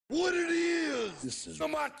what it is. This is the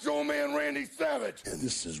Macho Man Randy Savage. And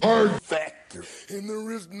this is Hard Factor. And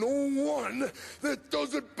there is no one that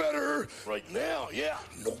does it better right now. Yeah,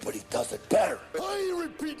 nobody does it better. I ain't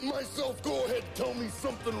repeating myself. Go ahead, tell me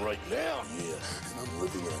something right now. Yeah, and I'm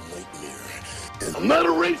living in a nightmare. And I'm not a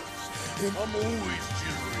racist. And I'm always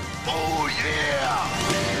jittery. Oh,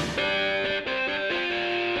 yeah.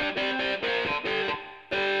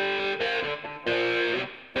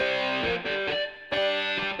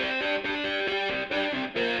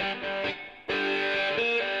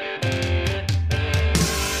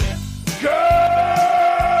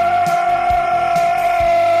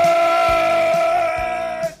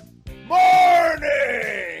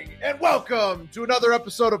 Welcome to another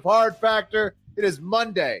episode of Hard Factor. It is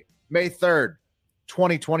Monday, May 3rd,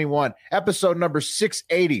 2021, episode number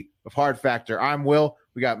 680 of Hard Factor. I'm Will.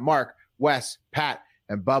 We got Mark, Wes, Pat,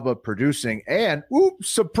 and Bubba producing. And, oops,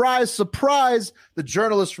 surprise, surprise, the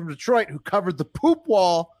journalist from Detroit who covered the poop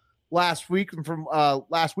wall last week from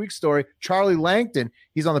last week's story, Charlie Langton.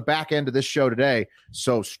 He's on the back end of this show today,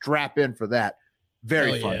 so strap in for that.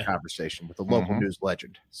 Very fun conversation with the local news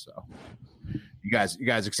legend. So, you guys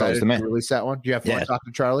excited to release that one? Do you have fun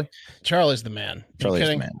talking to Charlie? Charlie's the man. Charlie's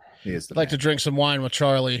the man. He is the I'd like to drink some wine with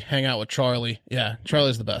Charlie, hang out with Charlie. Yeah,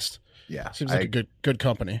 Charlie's the best. Yeah. Seems like a good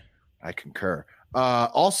company. I concur.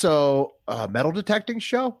 Also, metal detecting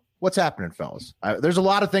show? What's happening, fellas? There's a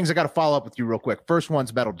lot of things I got to follow up with you real quick. First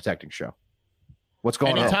one's metal detecting show. What's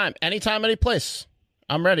going on? Anytime, any place.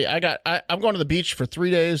 I'm ready. I'm going to the beach for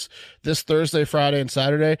 3 days this Thursday, Friday, and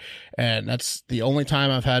Saturday. And that's the only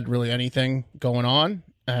time I've had really anything going on.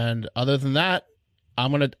 And other than that,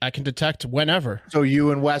 I can detect whenever. So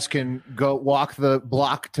you and Wes can go walk the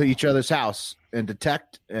block to each other's house and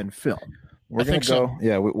detect and film. We're going to go. So.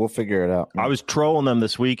 Yeah, we'll figure it out. I was trolling them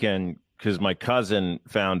this weekend because my cousin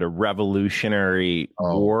found a Revolutionary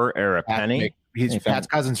War era penny. Pat's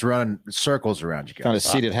cousin's running circles around you guys. Found a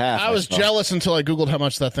seated half. I was jealous until I Googled how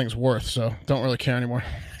much that thing's worth, so don't really care anymore.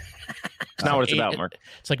 It's not what it's about, Mark.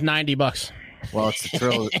 It's like $90. Well, it's the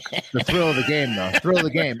thrill of the game, though. Thrill of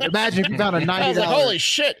the game. Imagine if you found a $90. I was like, holy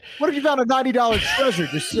shit! What if you found a $90 treasure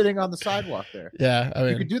just sitting on the sidewalk there? Yeah, I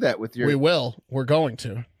mean, you could do that with your. We will. We're going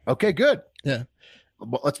to. Okay, good. Yeah.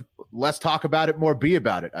 Well, let's talk about it more. Be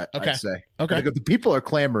about it. I'd say. Okay. The people are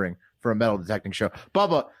clamoring for a metal detecting show.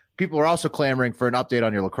 Bubba, people are also clamoring for an update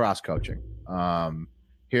on your lacrosse coaching.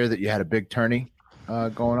 Hear that you had a big tourney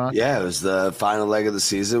going on. Yeah, it was the final leg of the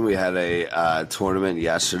season. We had a tournament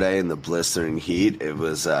yesterday in the blistering heat. It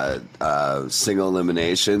was a single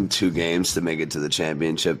elimination, 2 games to make it to the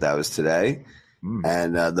championship. That was today.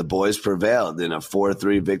 And the boys prevailed in a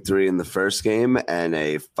 4-3 victory in the first game and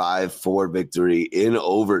a 5-4 victory in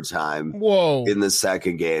overtime. Whoa. In the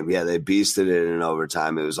second game. Yeah, they beasted it in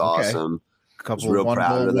overtime. It was awesome. A couple of real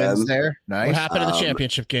proud of them there. Nice. What happened in the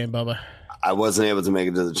championship game, Bubba? I wasn't able to make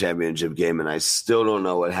it to the championship game, and I still don't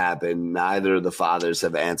know what happened. Neither of the fathers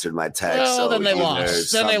have answered my text. Well, then they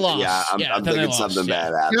lost. Then they lost. Yeah, I'm thinking something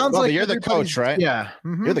bad happened. Sounds like you're the coach, right? Yeah.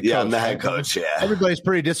 You're the coach. Yeah, I'm the head coach, yeah. Everybody's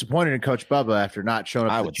pretty disappointed in Coach Bubba after not showing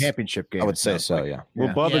up to the championship game. I would say so, yeah. Well,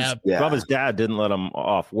 Bubba's dad didn't let him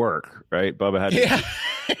off work, right? Bubba had to.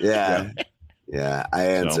 Yeah. I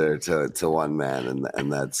answer to one man,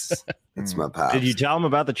 and that's my pal. Did you tell him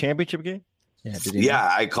about the championship game?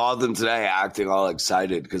 Yeah, I called them today acting all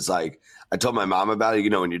excited because, like, I told my mom about it.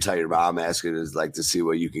 You know, when you tell your mom, asking is like to see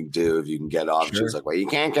what you can do, if you can get off. Sure. She was like, well, you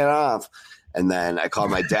can't get off. And then I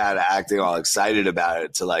called my dad acting all excited about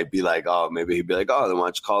it to, like, be like, oh, maybe he'd be like, oh, then why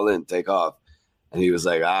don't you call in, take off. And he was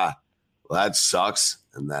like, well, that sucks.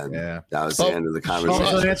 And then that was the end of the conversation.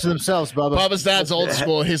 Don't answer themselves, Bubba. Bubba's dad's old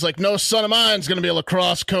school. He's like, no son of mine's going to be a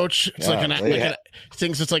lacrosse coach. It's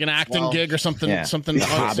thinks it's like an acting gig or something. Something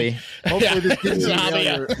hobby. Hopefully, this gives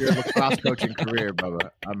your lacrosse coaching career,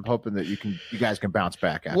 Bubba. I'm hoping that you guys can bounce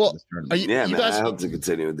back after this tournament. I hope to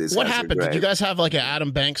continue with these. What happened? Did you guys have like an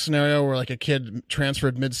Adam Banks scenario where like a kid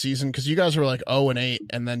transferred mid-season? Because you guys were like 0-8,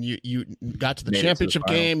 and then you got to the championship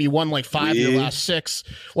game. You won like 5 of your last 6.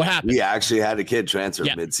 What happened? We actually had a kid transfer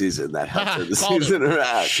mid-season that helped the season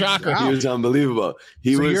around. Shocker! He was unbelievable.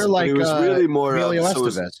 He was really more Emilio of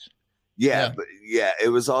Estevez. But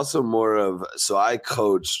it was also more of, so I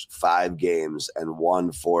coached 5 games and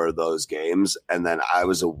won 4 of those games, and then I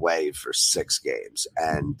was away for 6 games.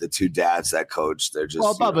 And the 2 dads that coached, they're just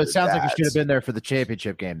Bubba, it sounds like you should have been there for the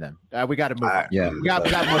championship game. Then we got to move on. Yeah, we got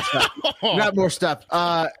more stuff. We got more stuff.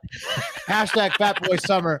 Hashtag Fat Boy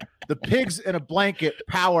Summer. The Pigs in a Blanket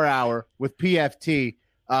Power Hour with PFT.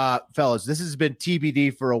 Fellas, this has been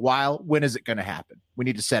TBD for a while. When is it going to happen? We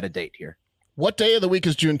need to set a date here. What day of the week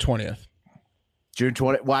is June 20th? June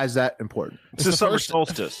 20th. Why is that important? It's the summer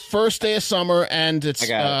solstice. First day of summer, and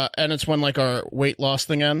it's when like our weight loss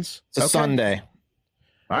thing ends. It's a Sunday.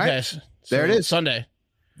 All right. Okay, so there it is. Sunday.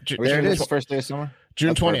 There it is. First day of summer.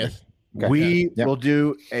 June 20th. Okay. We will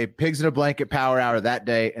do a Pigs in a Blanket power hour that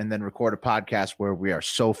day, and then record a podcast where we are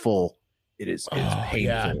so full it is painful.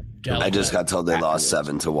 Yeah. I just got told they lost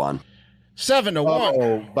 7-1. 7-1.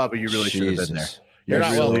 Oh, Bubba, you really should have been there. You're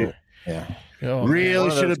not really, well. Yeah. Oh, really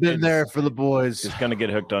should have been there for the boys. He's gonna get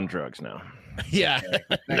hooked on drugs now. Yeah,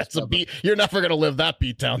 that's a beat. You're never gonna live that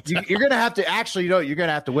beat down. You're gonna have to actually, you're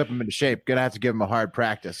gonna have to whip him into shape. Gonna have to give him a hard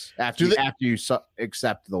practice after you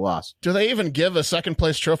accept the loss. Do they even give a second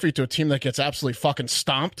place trophy to a team that gets absolutely fucking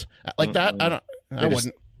stomped like that? I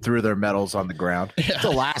wouldn't. Threw their medals on the ground. Yeah. The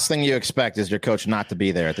last thing you expect is your coach not to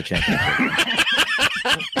be there at the championship.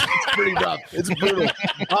 It's pretty rough. It's brutal.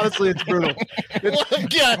 Honestly, it's brutal.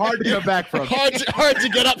 It's hard to come back from. Hard to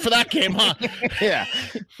get up for that game, huh? Yeah.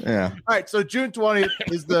 All right. So June 20th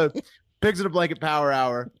is the Pigs in a Blanket Power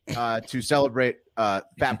Hour to celebrate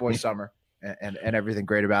Fat Boy Summer and everything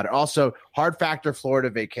great about it. Also, Hard Factor Florida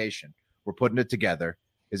Vacation. We're putting it together.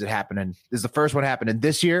 Is it happening? Is the first one happening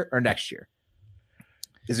this year or next year?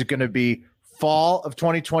 Is it going to be fall of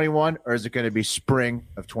 2021 or is it going to be spring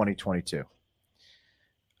of 2022?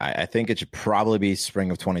 I think it should probably be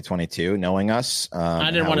spring of 2022. Knowing us,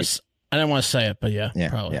 I didn't want to say it, but yeah,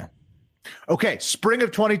 probably. Yeah. Okay, spring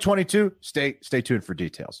of 2022. Stay tuned for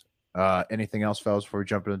details. Anything else, fellas, before we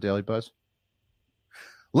jump into the Daily Buzz?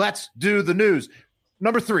 Let's do the news.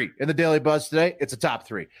 Number 3 in the Daily Buzz today. It's a top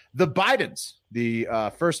 3. The Bidens, the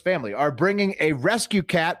first family, are bringing a rescue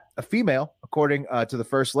cat, a female, according to the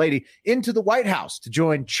First Lady, into the White House to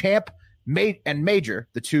join Champ and Major,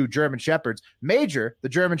 the 2 German Shepherds. Major, the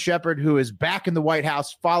German Shepherd, who is back in the White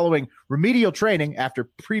House following remedial training after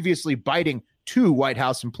previously biting 2 White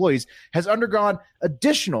House employees, has undergone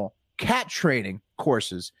additional cat training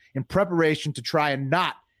courses in preparation to try and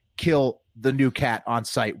not kill the new cat on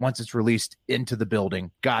site once it's released into the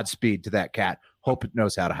building. Godspeed to that cat. Hope it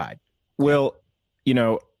knows how to hide. Well,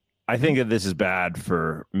 I think that this is bad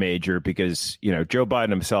for Major because, Joe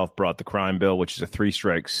Biden himself brought the crime bill, which is a 3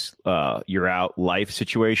 strikes, you're out life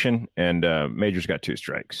situation. And Major's got 2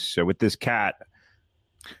 strikes. So with this cat,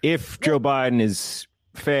 if Joe Biden is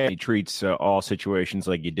fair, he treats all situations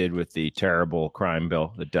like he did with the terrible crime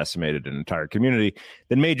bill that decimated an entire community,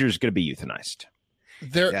 then Major's going to be euthanized.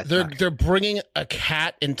 They're bringing a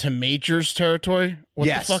cat into Major's territory. What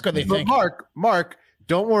the fuck are they thinking? Mark,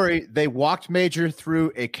 don't worry. They walked Major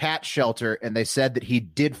through a cat shelter, and they said that he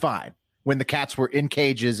did fine when the cats were in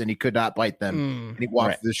cages and he could not bite them. And he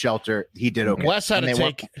walked through the shelter. He did okay. Wes had to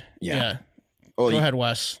take. Yeah. Go ahead,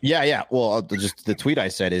 Wes. Yeah. Well, just the tweet I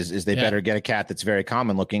said is they better get a cat that's very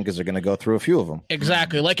common looking because they're going to go through a few of them.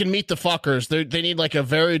 Exactly. Like in Meet the Fuckers, they need like a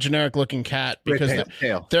very generic looking cat because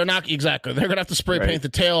they're not exactly. They're going to have to spray paint the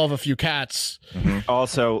tail of a few cats. Mm-hmm.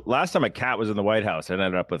 Also, last time a cat was in the White House, it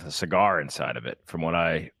ended up with a cigar inside of it, from what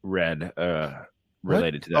I read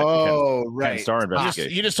related to that. Right. Star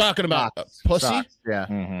investigation. You're just talking about pussy? Socks. Yeah.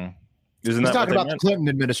 Mm-hmm. He's talking about the Clinton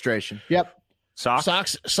administration. Yep.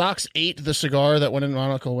 Socks ate the cigar that went in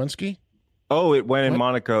Monica Lewinsky. Oh, it went in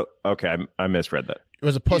Monica. Okay, I misread that. It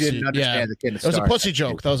was a pussy. You didn't understand the kid it was a pussy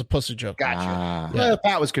joke. That was a pussy joke. Gotcha. Well,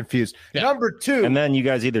 Pat was confused. Yeah. Number 2. And then you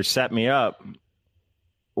guys either set me up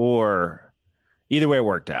or either way it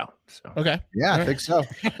worked out. So. Okay. Yeah, I think so.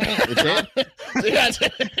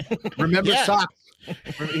 Remember Socks?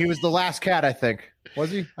 He was the last cat, I think. Was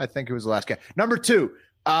he? I think he was the last cat. Number 2.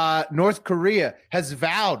 North Korea has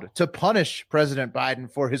vowed to punish President Biden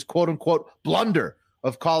for his quote-unquote blunder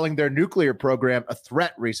of calling their nuclear program a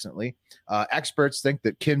threat recently. Experts think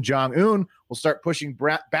that Kim Jong-un will start pushing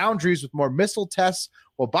boundaries with more missile tests,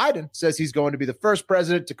 while Biden says he's going to be the first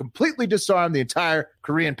president to completely disarm the entire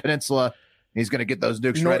Korean peninsula. He's going to get those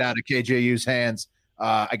nukes right out of KJU's hands.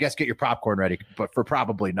 I guess get your popcorn ready, but for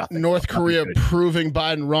probably nothing. North Korea proving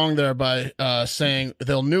Biden wrong there by saying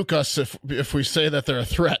they'll nuke us if we say that they're a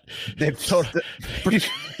threat. They've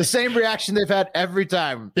the same reaction they've had every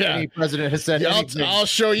time any president has said anything. I'll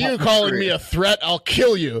show you calling me a threat. I'll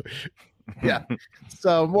kill you. Yeah.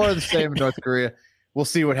 So more of the same in North Korea. We'll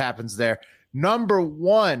see what happens there. Number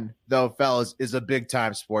 1, though, fellas, is a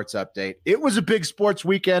big-time sports update. It was a big sports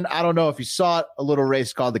weekend. I don't know if you saw it. A little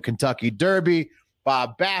race called the Kentucky Derby.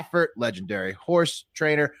 Bob Baffert, legendary horse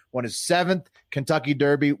trainer, won his 7th Kentucky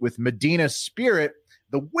Derby with Medina Spirit.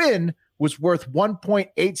 The win was worth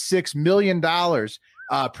 $1.86 million.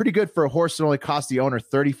 Pretty good for a horse that only cost the owner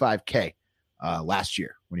 $35K last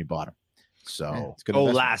year when he bought him. So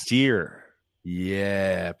last year.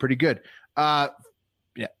 Yeah, pretty good.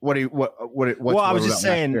 Yeah. What? Well, I was just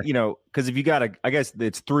saying, because if you got I guess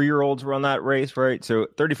it's 3-year-olds run that race, right? So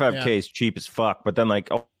 35K is cheap as fuck, but then like,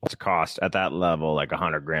 what's it cost at that level? Like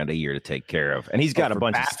 $100,000 a year to take care of, and he's got a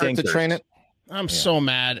bunch of stinkers to train it. I'm so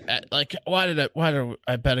mad at, like, why did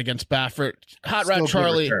I bet against Baffert? Hot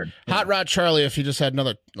Rod Charlie, if he just had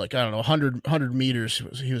another, like, I don't know, 100 meters,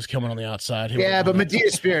 he was coming on the outside. But Medina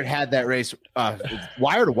Spirit had that race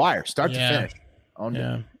wire to wire, start to finish.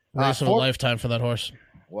 Race of a lifetime for that horse.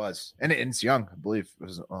 Was. And it's young, I believe. It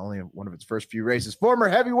was only one of its first few races. Former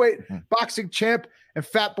heavyweight boxing champ and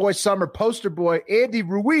Fat Boy Summer poster boy Andy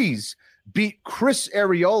Ruiz beat Chris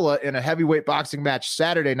Arreola in a heavyweight boxing match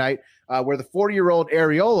Saturday night, where the 40-year-old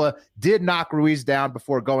Arreola did knock Ruiz down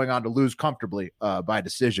before going on to lose comfortably by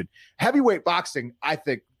decision. Heavyweight boxing, I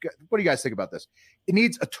think, what do you guys think about this? It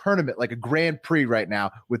needs a tournament, like a Grand Prix right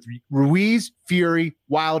now, with Ruiz, Fury,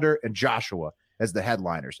 Wilder, and Joshua as the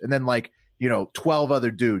headliners. And then, 12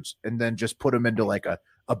 other dudes, and then just put them into like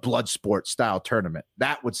a blood sport style tournament.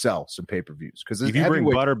 That would sell some pay-per-views. Because if you bring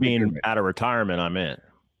Butterbean out of retirement, I'm in.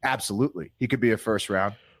 Absolutely. He could be a first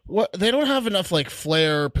round. What, they don't have enough like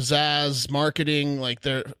flair, pizzazz, marketing. Like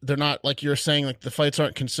they're not, like you're saying, like the fights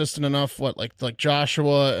aren't consistent enough. Like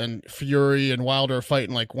Joshua and Fury and Wilder are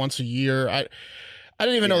fighting like once a year. I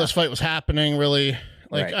didn't even know this fight was happening, really.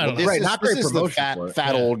 Like, I don't know. This is the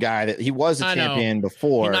fat old guy that he was a champion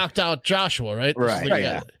before. He knocked out Joshua, right?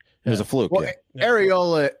 It was a fluke. Well,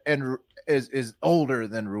 Arreola is older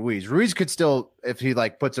than Ruiz. Ruiz could still, if he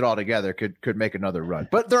puts it all together, could make another run.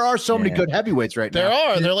 But there are so many good heavyweights right now. There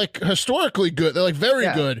are. They're like historically good. They're like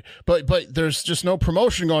very good. But there's just no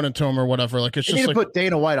promotion going into them or whatever. Like it's just need to put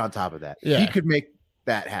Dana White on top of that. Yeah. He could make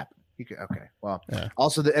that happen. Okay. Well,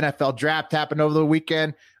 also the NFL draft happened over the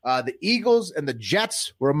weekend. The Eagles and the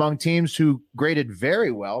Jets were among teams who graded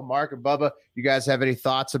very well. Mark and Bubba, you guys have any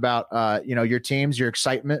thoughts about your teams, your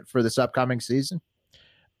excitement for this upcoming season?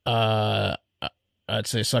 I'd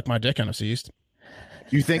say suck my dick, NFC East.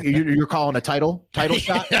 You think you're calling a title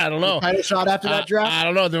shot? I don't know. Title shot after that draft? I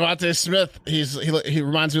don't know. Devontae Smith, he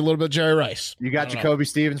reminds me a little bit of Jerry Rice. You got Jacoby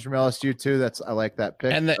Stevens from LSU too. I like that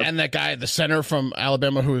pick. And that guy, the center from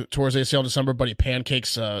Alabama who tore his ACL in December, but he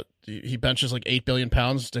pancakes. He benches like 8 billion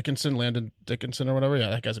pounds. Landon Dickinson or whatever. Yeah,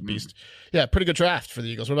 that guy's a beast. Yeah, pretty good draft for the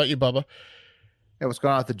Eagles. What about you, Bubba? Yeah, what's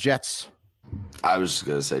going on with the Jets? I was just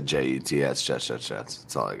gonna say Jets.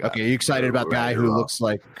 That's all I got. Okay, you excited about the guy who looks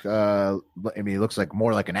like? He looks like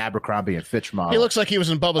more like an Abercrombie and Fitch model. He looks like he was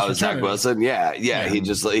in Bubba's. Zach Wilson. Yeah.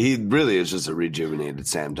 He really is just a rejuvenated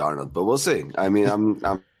Sam Darnold. But we'll see. I mean,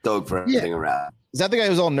 I'm stoked for everything around. Is that the guy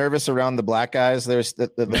who's all nervous around the black guys? There's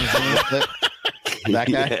that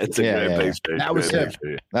guy. It's a great picture. That was him.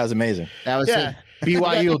 That was amazing. That was him.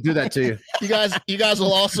 BYU will do that to you. You guys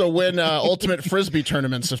will also win ultimate frisbee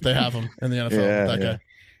tournaments if they have them in the NFL.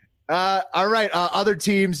 Guy. All right. Other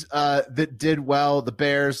teams that did well: the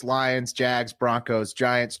Bears, Lions, Jags, Broncos,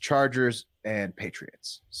 Giants, Chargers, and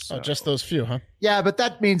Patriots. So, just those few, huh? Yeah, but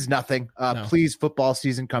that means nothing. No. Please, football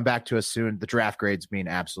season, come back to us soon. The draft grades mean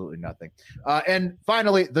absolutely nothing. And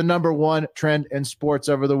finally, the number one trend in sports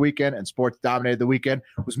over the weekend, and sports dominated the weekend,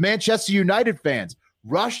 was Manchester United fans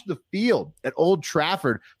rushed the field at Old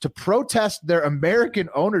Trafford to protest their American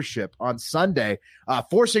ownership on Sunday,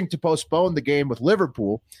 forcing to postpone the game with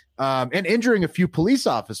Liverpool, and injuring a few police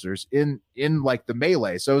officers in like the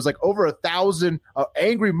melee. So it was like over 1,000,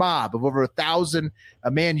 angry mob of over 1,000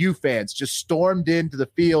 Man U fans just stormed into the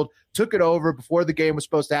field, took it over before the game was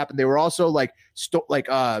supposed to happen. They were also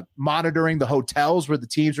monitoring the hotels where the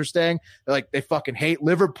teams were staying. They fucking hate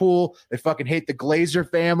Liverpool. They fucking hate the Glazer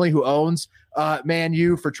family who owns Man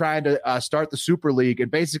U for trying to start the Super League.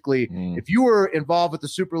 And basically, if you were involved with the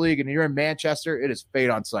Super League and you're in Manchester, it is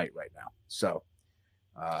fate on sight right now. So,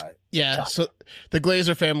 so the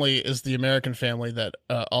Glazer family is the American family that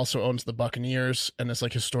also owns the Buccaneers and is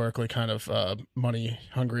like historically kind of money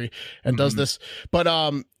hungry and does this. But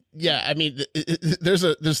yeah, I mean, there's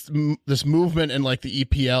this movement in like the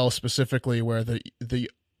EPL specifically where the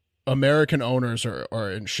American owners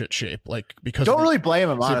are in shit shape, like because don't really blame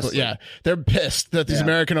them, honestly. Yeah, they're pissed that these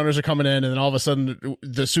American owners are coming in, and then all of a sudden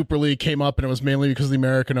the Super League came up, and it was mainly because of the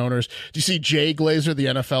American owners. Do you see Jay Glazer, the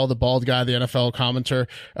NFL, the bald guy, the NFL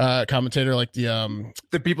commentator, like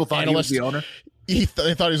the people thought analyst, he was the owner?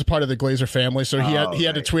 They thought he was a part of the Glazer family, so he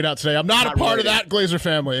had to tweet out today, "I'm not a part of that Glazer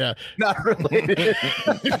family." Yeah, not related.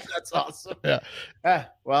 That's awesome. Yeah.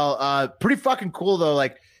 Well, pretty fucking cool though.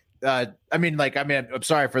 I'm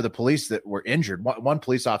sorry for the police that were injured. One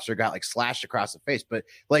police officer got slashed across the face, but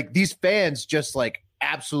these fans just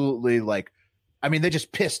absolutely they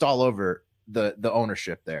just pissed all over the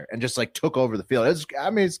ownership there and just took over the field. It's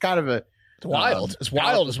kind of It's wild. It's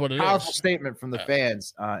wild is what it is. Powerful statement from the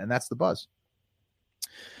fans, and that's the buzz.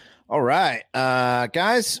 All right,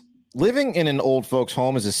 guys. Living in an old folks'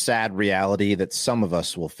 home is a sad reality that some of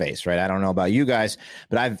us will face, right? I don't know about you guys,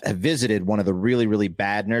 but I've visited one of the really, really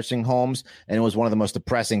bad nursing homes, and it was one of the most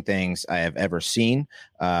depressing things I have ever seen.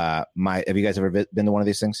 Have you guys ever been to one of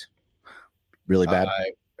these things? Really bad?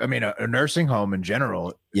 I mean, a nursing home in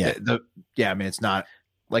general. Yeah. I mean, it's not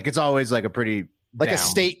like it's always like a pretty a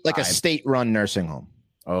state-run nursing home.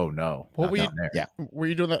 Oh no! What were you? Yeah. Were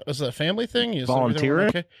you doing that? Was it a family thing? Volunteering?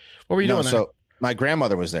 Okay. What were you doing? So my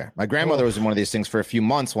grandmother was there. My grandmother was in one of these things for a few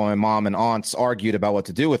months while my mom and aunts argued about what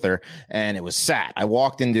to do with her, and it was sad. I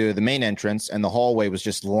walked into the main entrance, and the hallway was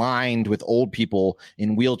just lined with old people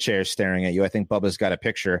in wheelchairs staring at you. I think Bubba's got a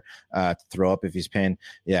picture to throw up if he's pinned.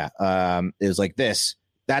 Yeah, it was like this.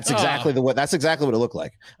 That's exactly that's exactly what it looked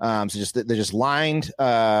like. So they're just lined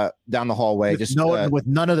down the hallway, with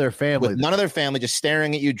none of their family, just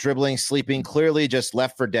staring at you, dribbling, sleeping, clearly just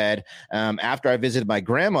left for dead. After I visited my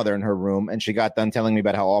grandmother in her room, and she got done telling me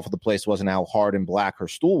about how awful the place was and how hard and black her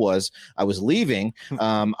stool was, I was leaving.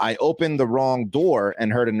 I opened the wrong door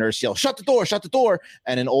and heard a nurse yell, "Shut the door! Shut the door!"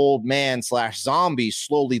 And an old man / zombie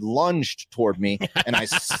slowly lunged toward me, and I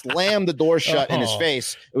slammed the door shut in his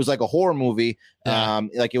face. It was like a horror movie.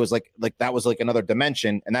 Like it was like that was like another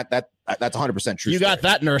dimension, and that's 100% true. You got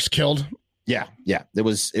that nurse killed. Yeah. It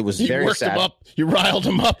was You very worked sad. him up. You riled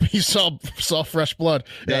him up. He saw fresh blood.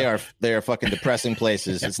 They are fucking depressing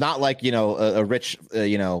places. It's not like a rich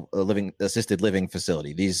assisted living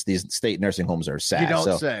facility. These state nursing homes are sad. You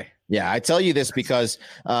don't say. Yeah, I tell you this because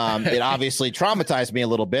it obviously traumatized me a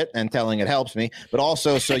little bit, and telling it helps me, but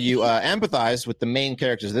also so you empathize with the main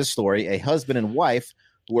characters of this story, a husband and wife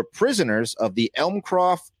who were prisoners of the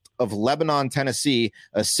Elmcroft of Lebanon, Tennessee,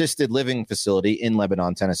 assisted living facility in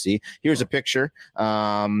Lebanon, Tennessee. Here's a picture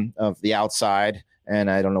of the outside,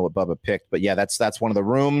 and I don't know what Bubba picked, but yeah, that's one of the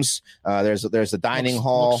rooms. There's a dining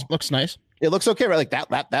hall. Looks nice. It looks okay, right? Like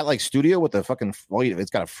that like studio with the fucking,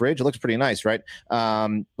 it's got a fridge. It looks pretty nice, right?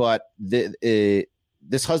 But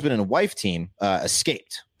this husband and wife team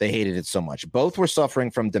escaped. They hated it so much. Both were suffering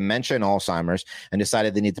from dementia and Alzheimer's, and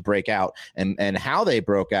decided they need to break out. And how they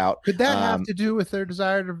broke out. Could that have to do with their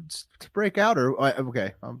desire to break out? Or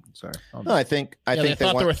okay, I'm sorry. No, I think they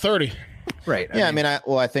thought they were 30. Right.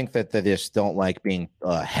 I think that they just don't like being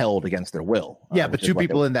held against their will. Yeah, but two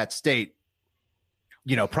people in that state,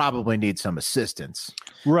 probably need some assistance.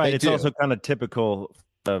 Right. It's also kind of typical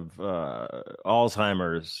of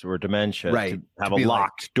Alzheimer's or dementia, right, to have a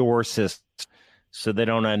locked door system so they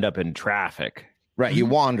don't end up in traffic. Right. You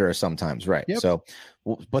wander sometimes. Right. Yep. So,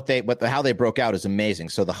 but how they broke out is amazing.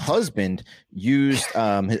 So the husband used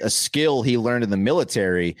a skill he learned in the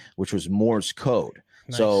military, which was Morse code.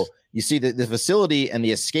 Nice. So you see that the facility and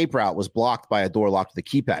the escape route was blocked by a door locked with a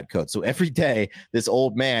keypad code. So every day, this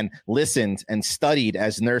old man listened and studied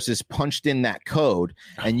as nurses punched in that code,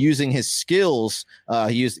 and using his skills got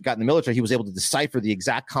in the military, he was able to decipher the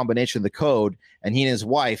exact combination of the code, and he and his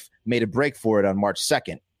wife made a break for it on March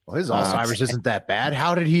 2nd. Well, his Alzheimer's isn't that bad.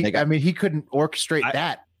 How did he? He couldn't orchestrate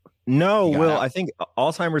that. No, Will, I think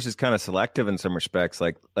Alzheimer's is kind of selective in some respects.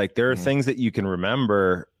 Like there are things that you can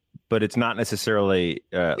remember, but it's not necessarily.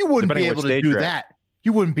 You wouldn't be able to do that.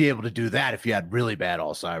 You wouldn't be able to do that if you had really bad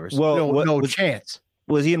Alzheimer's. Well, no chance.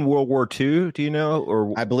 Was he in World War II? Do you know?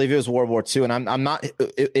 Or I believe it was World War II, and I'm not.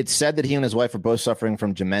 It said that he and his wife were both suffering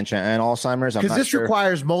from dementia and Alzheimer's. Because this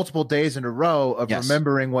requires multiple days in a row of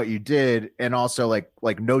remembering what you did, and also like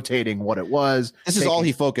notating what it was. This is all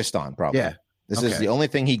he focused on, probably. Yeah. This is the only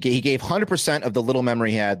thing he gave 100% of the little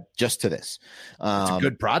memory he had just to this. It's a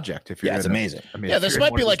good project. It's amazing. This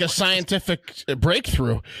might be like a scientific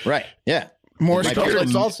breakthrough. Right. Yeah. More like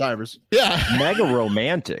Alzheimer's. Yeah. Mega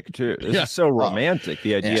romantic too. This is so romantic.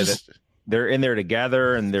 The idea that they're in there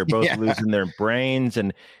together and they're both losing their brains,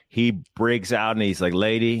 and he breaks out and he's like,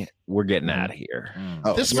 "Lady, we're getting out of here."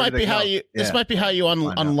 This might be how you. This might be how you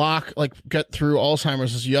unlock, get through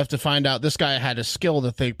Alzheimer's. Is you have to find out this guy had a skill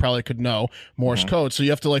that they probably could know, Morse code. So you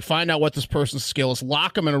have to find out what this person's skill is,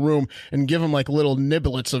 lock him in a room, and give him little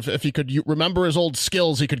niblets of if he could remember his old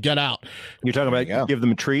skills, he could get out. You're talking about give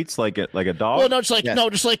them treats like a dog. Well, no,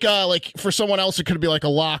 just like for someone else it could be like a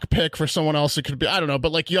lock pick. For someone else it could be I don't know,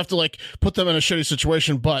 but you have to put them in a shitty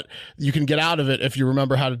situation, but you can get out of it if you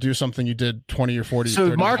remember how to do something you did 20 or 40.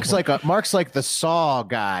 So Mark's like the Saw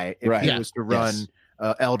guy if he was to run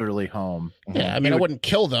elderly home. Yeah, I mean, I wouldn't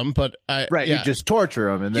kill them, but you just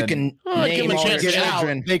torture them, and you then can give them a chance to get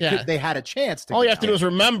out. They had a chance to. All you have to do is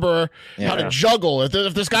remember how to juggle. If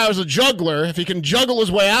this guy was a juggler, if he can juggle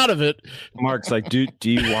his way out of it. Mark's like, do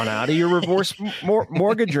you want out of your reverse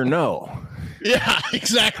mortgage or no? Yeah,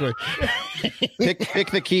 exactly.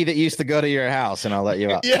 Pick the key that used to go to your house, and I'll let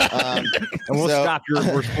you out. Yeah. And we'll stop your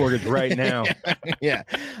reverse mortgage right now. Yeah.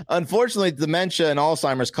 Unfortunately, dementia and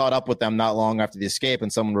Alzheimer's caught up with them not long after the escape,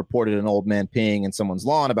 and someone reported an old man peeing in someone's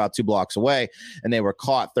lawn about 2 blocks away, and they were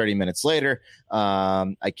caught 30 minutes later.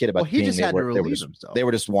 I kid about he peeing. just had to relieve himself. They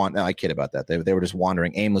were just I kid about that. They were just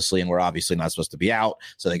wandering aimlessly and were obviously not supposed to be out,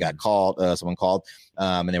 so they got called. Someone called,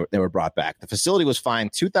 and they were brought back. The facility was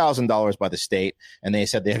fined $2,000 by the state, and they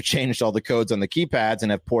said they have changed all the codes on the keypads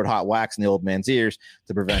and have poured hot wax in the old man's ears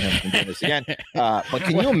to prevent him from doing this again. But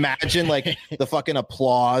can you imagine like the fucking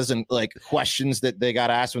applause and like questions that they got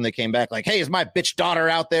asked when they came back? Like, hey, is my bitch daughter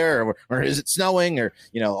out there, or is it snowing, or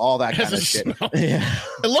all that kind of shit? Yeah.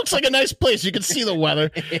 It looks like a nice place. You can see the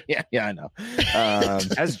weather. yeah, I know.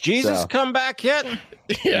 Has Jesus come back yet?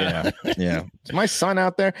 Yeah. Is my son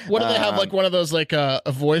out there? What do they have? Like one of those like a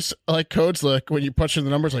voice like codes, like when you punch in the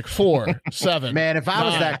numbers, like 4, 7. Man, if I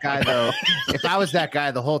was that guy though,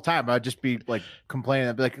 the whole time, I'd just be like complaining.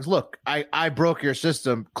 I'd be like, "Look, I broke your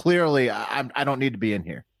system. Clearly, I don't need to be in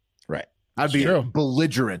here." Right. I'd be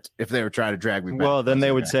belligerent if they were trying to drag me back. Well, then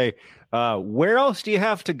they would say, "Where else do you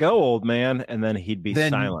have to go, old man?" And then he'd be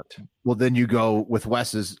silent. Well, then you go with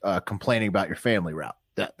Wes's complaining about your family route.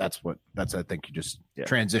 That's I think you just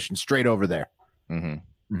transition straight over there.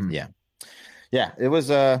 Mm-hmm. Mm-hmm. Yeah. It was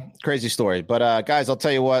a crazy story, but guys, I'll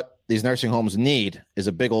tell you what these nursing homes need is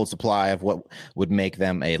a big old supply of what would make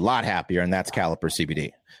them a lot happier, and that's Caliper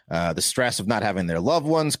CBD. The stress of not having their loved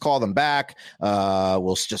ones call them back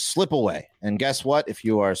will just slip away. And guess what? If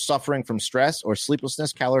you are suffering from stress or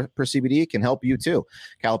sleeplessness, Caliper CBD can help you too.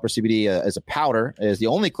 Caliper CBD as a powder is the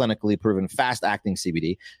only clinically proven fast-acting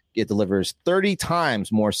CBD. It delivers 30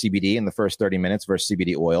 times more CBD in the first 30 minutes versus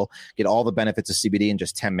CBD oil. Get all the benefits of CBD in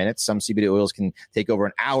just 10 minutes. Some CBD oils can take over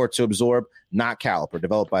an hour to absorb. Not Caliper.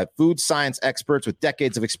 Developed by food science experts with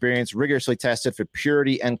decades of experience, rigorously tested for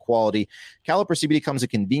purity and quality. Caliper CBD comes in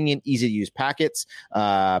convenient, easy-to-use packets,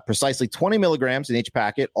 precisely 20 milligrams in each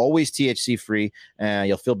packet, always THC-free, and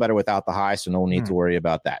you'll feel better without the high, so no need to worry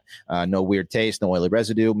about that. No weird taste, no oily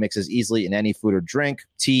residue, mixes easily in any food or drink,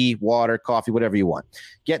 tea, water, coffee, whatever you want.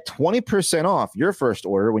 Get 20% off your first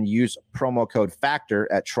order when you use promo code FACTOR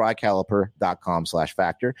at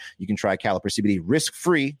trycaliper.com/factor. You can try Caliper CBD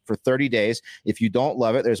risk-free for 30 days. If you don't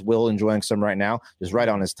love it, there's Will enjoying some right now, just right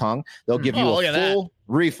on his tongue. They'll give you a full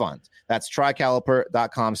refund. That's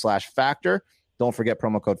trycaliper.com/factor. Don't forget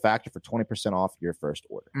promo code FACTOR for 20% off your first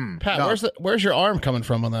order. Pat, where's your arm coming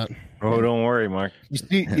from on that? Oh, don't worry, Mark.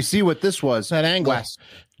 You see what this was? That angle.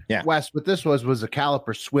 Wes, what this was a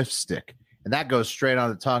Caliper Swift stick. And that goes straight on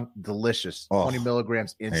the tongue. Delicious. 20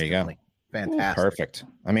 milligrams instantly. There you go. Fantastic. Ooh, perfect.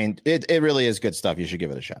 I mean, it really is good stuff. You should give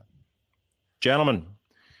it a shot. Gentlemen,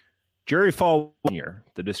 Jerry Falwell Jr.,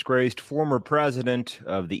 the disgraced former president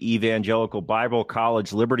of the Evangelical Bible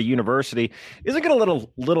College, Liberty University, isn't going to let a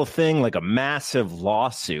little thing like a massive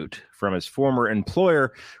lawsuit from his former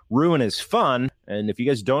employer ruin his fun. And if you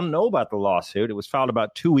guys don't know about the lawsuit, it was filed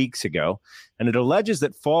about 2 weeks ago, and it alleges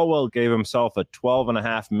that Falwell gave himself a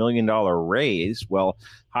 $12.5 million raise while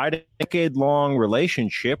hiding a decade-long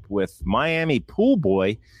relationship with Miami pool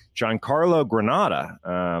boy Giancarlo Granata,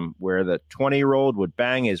 where the 20-year-old would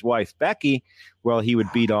bang his wife, Becky, while he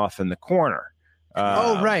would beat off in the corner.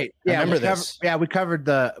 Right. Yeah, remember this. We covered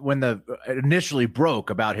when the initially broke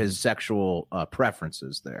about his sexual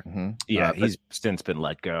preferences there. Mm-hmm. Yeah, he's since been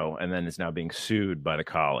let go and then is now being sued by the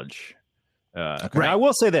college. Right. I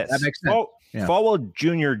will say this. That makes sense. Falwell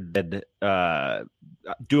Jr. did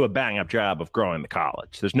do a bang-up job of growing the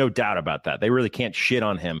college. There's no doubt about that. They really can't shit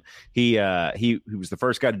on him. He was the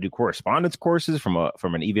first guy to do correspondence courses from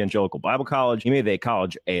an evangelical Bible college. He made the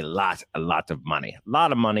college a lot of money.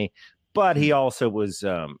 But he also was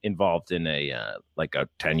involved in a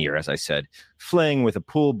 10-year, as I said, fling with a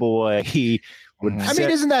pool boy. He would.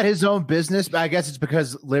 Isn't that his own business? But I guess it's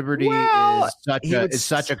because Liberty is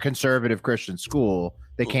such a conservative Christian school.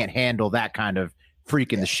 They can't handle that kind of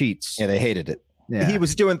freak in the sheets. Yeah, they hated it. Yeah. He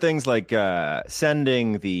was doing things like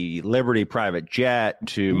sending the Liberty private jet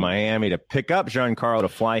to Miami to pick up Giancarlo to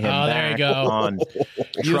fly him back on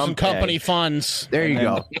Trump company funds. There you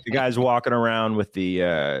go. The guy's walking around with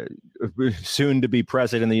the soon-to-be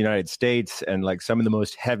president of the United States and like some of the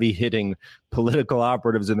most heavy-hitting political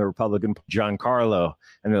operatives in the Republican, Giancarlo.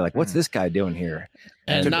 And they're like, what's this guy doing here?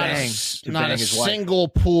 And not a single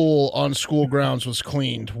pool on school grounds was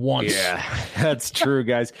cleaned once. Yeah, that's true,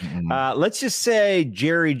 guys. Let's just say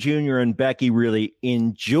Jerry Jr. and Becky really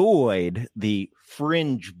enjoyed the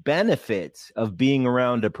fringe benefits of being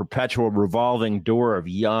around a perpetual revolving door of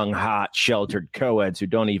young, hot, sheltered co-eds who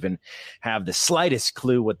don't even have the slightest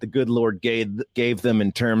clue what the good Lord gave them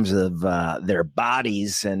in terms of their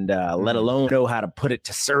bodies, and let alone know how to put it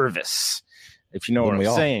to service. If you know what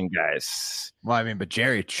I'm saying, guys. Well, I mean, but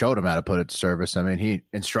Jerry showed him how to put it to service. I mean, he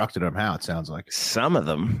instructed him how, it sounds like. Some of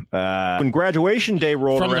them. When graduation day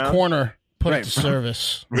rolled from around. the corner, put it to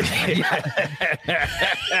service.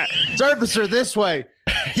 Service her this way.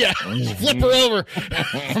 Yeah, flip her over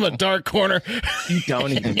from a dark corner. You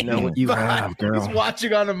don't even know what you have, girl. He's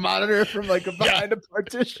watching on a monitor from like behind a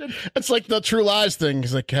partition. It's like the True Lies thing.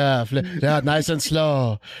 He's like, nice and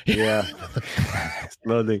slow. Yeah,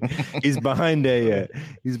 slowly. He's behind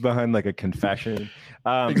like a confession.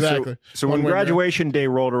 Exactly. So when graduation day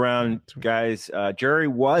rolled around, guys, Jerry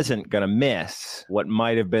wasn't gonna miss what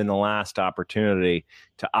might have been the last opportunity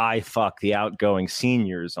to fuck the outgoing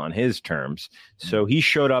seniors on his terms. So he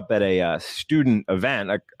showed up at a student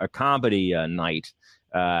event, a comedy night.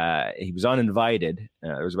 He was uninvited.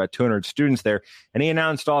 There was about 200 students there, and he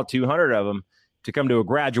announced all 200 of them to come to a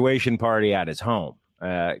graduation party at his home.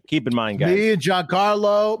 Keep in mind, guys. Me and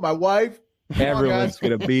Giancarlo, my wife. Everyone's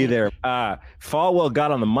going to be there. Falwell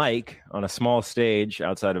got on the mic on a small stage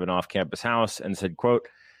outside of an off-campus house and said, quote,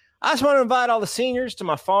 I just want to invite all the seniors to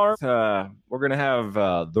my farm. We're going to have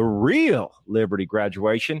the real Liberty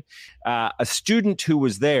graduation. A student who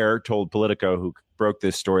was there told Politico, who broke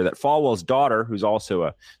this story, that Falwell's daughter, who's also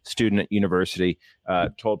a student at university,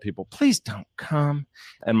 told people, please don't come.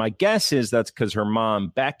 And my guess is that's because her mom,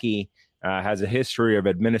 Becky, has a history of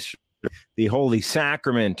administering the Holy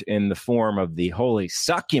Sacrament in the form of the Holy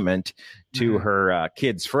Succulent to her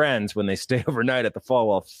kids' friends when they stay overnight at the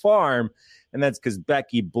Falwell farm. And that's because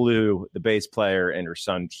Becky blew the bass player in her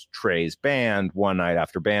son Trey's band one night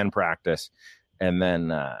after band practice, and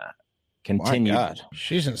then continued. My God.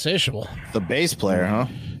 She's insatiable. The bass player, huh?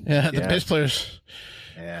 Yeah, the bass player's.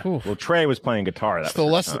 Yeah. Oof. Well, Trey was playing guitar. The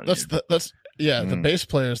bass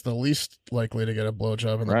player is the least likely to get a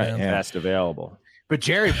blowjob in the band. Yeah. Best available. But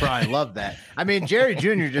Jerry probably loved that. I mean, Jerry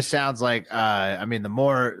Jr. just sounds like. I mean, the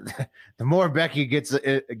more Becky gets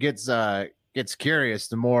curious,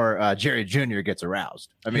 the more Jerry Jr. gets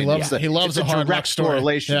aroused. I mean, he loves a hard luck story.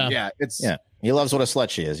 Correlation. Yeah. He loves what a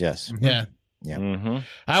slut she is. Yes. Yeah. Yeah. Mm-hmm.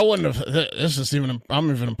 I wouldn't have.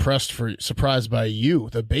 I'm even surprised by you,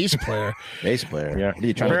 the bass player. Bass player. Yeah. What are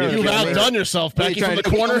you trying to do? You've outdone yourself, Becky, from the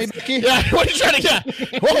corner. Yeah. What are you trying to get?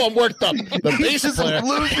 Whoa, I'm worked up. The bass He's player.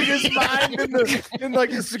 losing his mind in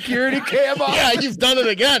like the security cam. Yeah, you've done it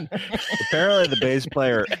again. Apparently, the bass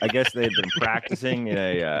player, I guess they've been practicing in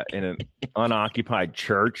an unoccupied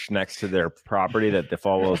church next to their property that the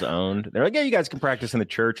Falwells owned. They're like, yeah, you guys can practice in the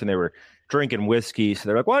church, and they were drinking whiskey. So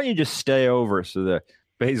they're like, why don't you just stay over? So the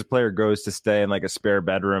bass player goes to stay in like a spare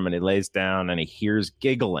bedroom, and he lays down and he hears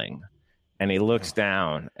giggling, and he looks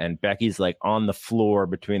down, and Becky's like on the floor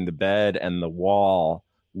between the bed and the wall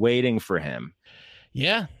waiting for him.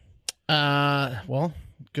 Yeah. Well,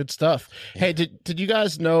 good stuff. Hey, did you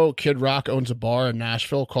guys know Kid Rock owns a bar in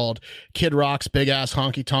Nashville called Kid Rock's Big Ass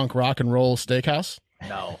Honky Tonk Rock and Roll Steakhouse?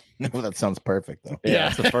 No. No, that sounds perfect though. Yeah,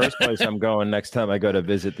 it's the first place I'm going next time I go to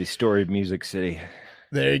visit the storied Music City.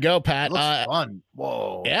 There you go, Pat. Looks fun.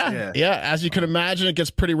 Whoa. Yeah. As you can imagine, it gets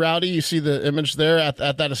pretty rowdy. You see the image there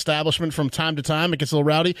at that establishment from time to time. It gets a little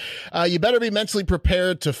rowdy. You better be mentally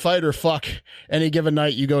prepared to fight or fuck any given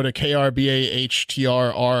night you go to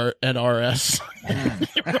KRBAHTRRNRS.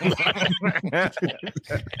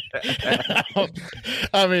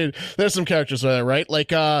 I mean, there's some characters there, right? Like,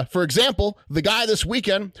 for example, the guy this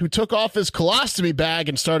weekend who took off his colostomy bag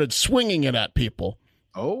and started swinging it at people.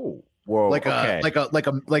 Oh. Whoa, like a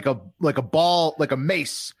ball, like a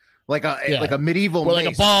mace, like a medieval well, mace.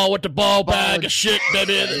 like a ball with the ball bag of shit,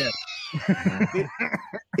 baby.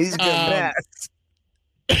 He's a good mess.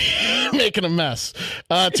 Making a mess.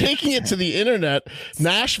 Taking it to the internet,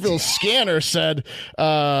 Nashville Scanner said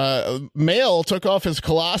male took off his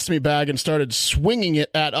colostomy bag and started swinging it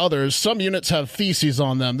at others. Some units have feces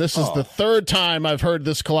on them. This is the third time I've heard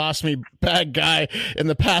this colostomy bag guy in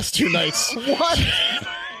the past 2 nights. What?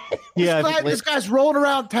 Yeah, this guy's rolling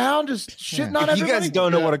around town just shitting on everybody. You guys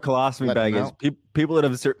don't know what a colostomy bag is. People that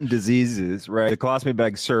have certain diseases, right? The colostomy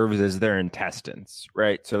bag serves as their intestines,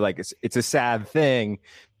 right? So like it's a sad thing.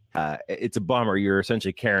 It's a bummer. You're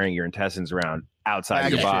essentially carrying your intestines around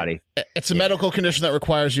outside your body. It's a medical condition that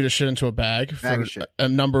requires you to shit into a bag for a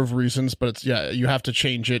number of reasons, but it's you have to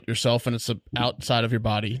change it yourself, and it's outside of your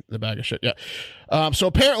body, the bag of shit. Yeah. So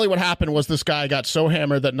apparently what happened was this guy got so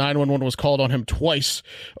hammered that 911 was called on him twice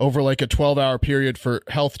over like a 12-hour period for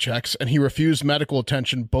health checks, and he refused medical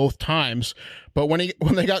attention both times. But when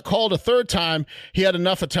they got called a third time, he had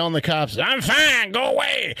enough of telling the cops, "I'm fine, go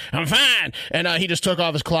away, I'm fine," and he just took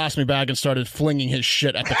off his colostomy bag and started flinging his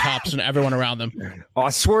shit at the cops and everyone around them. Oh, I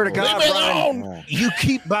swear to God, leave me Brian, alone. You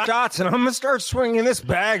keep shots, and I'm gonna start swinging this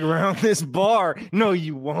bag around this bar. No,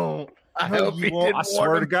 you won't. I hope you won't. I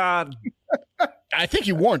swear to God. I think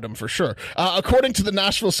he warned him for sure. According to the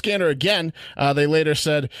Nashville Scanner again, they later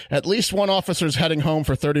said at least one officer is heading home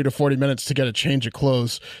for 30 to 40 minutes to get a change of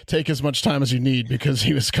clothes. Take as much time as you need because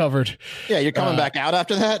he was covered. Yeah, you're coming back out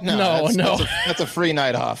after that? No. That's a free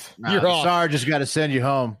night off. You're off. Sarge just got to send you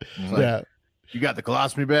home. Yeah. You got the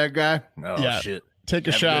colostomy bag guy? Oh, yeah. shit. Take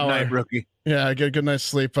a Have shower. A good night, rookie. Yeah, get a good night's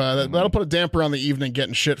sleep. That'll put a damper on the evening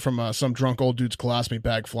getting shit from some drunk old dude's colostomy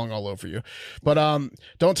bag flung all over you. But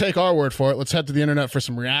don't take our word for it. Let's head to the internet for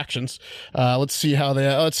some reactions. Let's see how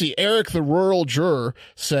let's see. Eric, the rural juror,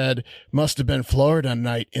 said, "Must have been Florida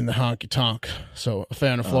night in the honky tonk." So a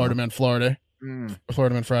fan of Florida Man Florida.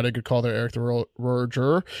 Florida Man Friday. Good call there, Eric, the rural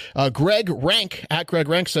juror. Greg Rank, at Greg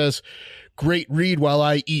Rank, says, "Great read while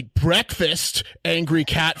I eat breakfast, angry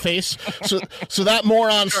cat face." So that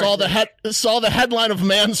moron saw the headline of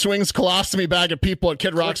man swings colostomy bag at people at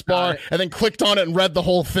Kid Rock's bar and then clicked on it and read the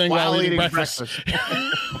whole thing while eating breakfast.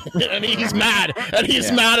 And he's mad. And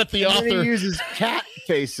he's mad at the author. And he uses cat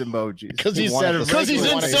face emojis. Because he's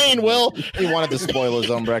insane, Will. He wanted to spoil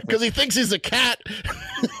his own breakfast. Because he thinks he's a cat.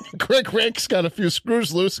 Greg Rank's got a few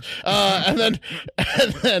screws loose. And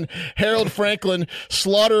then Harold Franklin,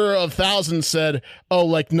 slaughterer of thousands, said, "Oh,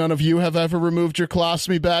 like none of you have ever removed your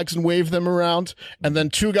colostomy bags and waved them around?" And then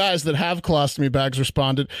two guys that have colostomy bags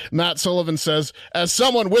responded. Matt Sullivan says, "As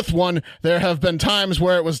someone with one, there have been times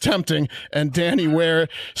where it was tempting." And Danny Ware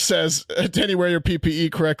your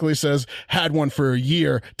PPE correctly says, "Had one for a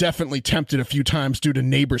year, definitely tempted a few times due to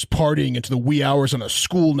neighbors partying into the wee hours on a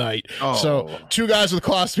school night." Oh. So two guys with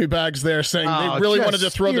colostomy bags there saying they really wanted to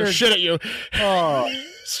throw their shit at you. Oh.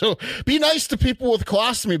 So be nice to people with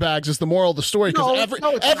colostomy bags is the moral of the story, because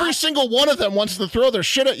every single one of them wants to throw their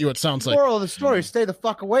shit at you, it sounds like. Moral of the story, stay the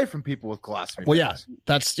fuck away from people with colostomy Well, bags. yeah,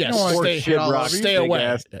 that's, yes, Stay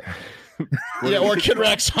away. Yeah, or Kid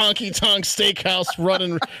Rock's Honky Tonk Steakhouse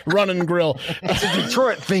run and grill. It's a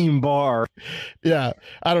Detroit themed bar. Yeah,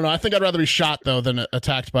 I don't know. I think I'd rather be shot though than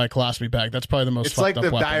attacked by a colostomy bag. That's probably the most. It's fucked like up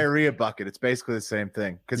the weapon. diarrhea bucket. It's basically the same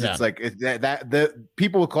thing because it's like the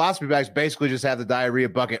people with colostomy bags basically just have the diarrhea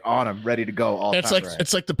bucket on them, ready to go all. It's time. like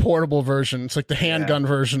it's like the portable version. It's like the handgun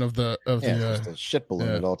version of the just a shit balloon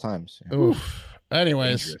at all times. Yeah. Oof.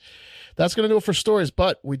 Anyways. That's going to do it for stories,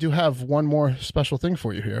 but we do have one more special thing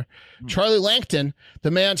for you here. Charlie Langton,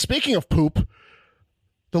 the man, speaking of poop,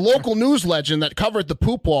 the local news legend that covered the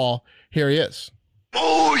poop wall, here he is.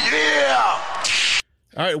 Oh, yeah!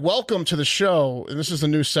 All right, welcome to the show. This is a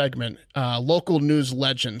new segment, Local News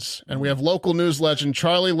Legends. And we have local news legend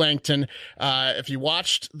Charlie Langton. If you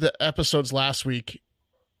watched the episodes last week,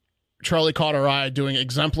 Charlie caught our eye doing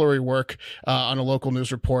exemplary work on a local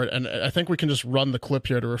news report, and I think we can just run the clip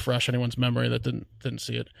here to refresh anyone's memory that didn't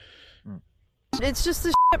see it. It's just a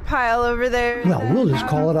shit pile over there. Well, we'll just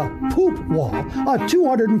call it a poop wall, a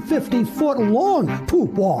 250-foot long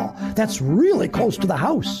poop wall. That's really close to the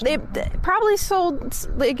house. It probably sold,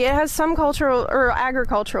 like, it has some cultural or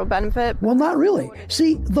agricultural benefit. Well, not really.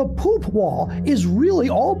 See, the poop wall is really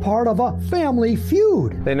all part of a family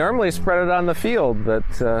feud. They normally spread it on the field, but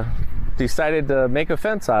decided to make a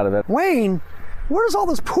fence out of it. Wayne, where does all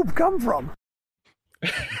this poop come from?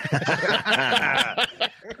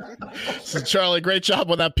 So Charlie, great job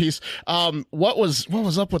with that piece. What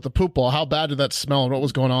was up with the poop ball? How bad did that smell? And what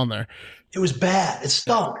was going on there? It was bad. It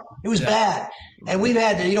stunk. It was bad. And we've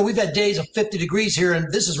had days of 50 degrees here,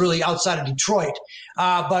 and this is really outside of Detroit.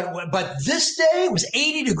 But this day it was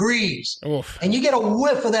 80 degrees. Oof. And you get a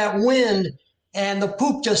whiff of that wind, and the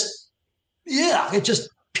poop it just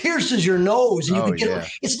pierces your nose, and you can get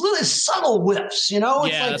it's little subtle whiffs,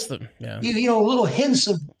 It's little hints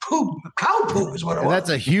of poop, cow poop is what it was. That's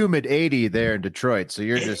a humid 80 there in Detroit, so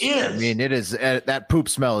you're it is that poop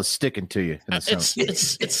smell is sticking to you.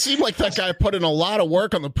 It seemed like that guy put in a lot of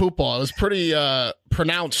work on the poop ball. It was pretty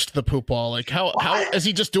pronounced, the poop ball. Like how is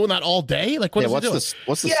he just doing that all day? Like what is he doing?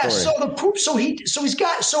 What's the story? So the poop. So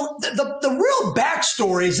the real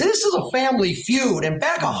backstory is this is a family feud, and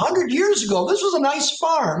back 100 years ago, this was a nice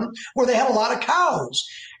farm where they had a lot of cows,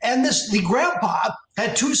 and the grandpa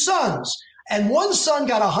had two sons. And one son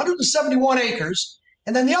got 171 acres.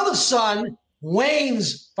 And then the other son,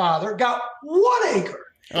 Wayne's father, got 1 acre.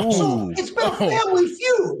 So it's been a family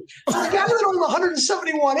feud. So the guy that owned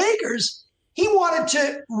 171 acres, he wanted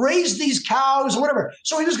to raise these cows or whatever.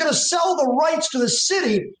 So he was going to sell the rights to the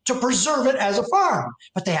city to preserve it as a farm.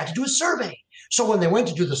 But they had to do a survey. So when they went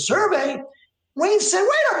to do the survey, Wayne said,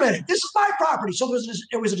 wait a minute, this is my property. So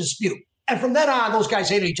it was a dispute. And from then on, those guys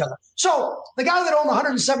hated each other. So the guy that owned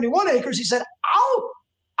 171 acres, he said,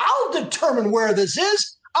 I'll determine where this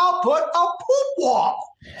is. I'll put a poop wall.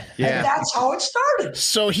 Yeah. And that's how it started.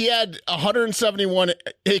 So he had 171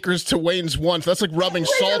 acres to Wayne's one. So that's like rubbing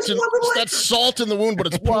salt in. That's salt in the wound, but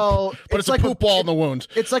it's poop. But it's like a poop wall in the wound.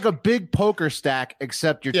 It's like a big poker stack,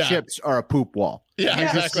 except your chips are a poop wall. Yeah,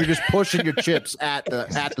 exactly. You're just pushing your chips at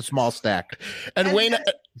the small stack. And Wayne,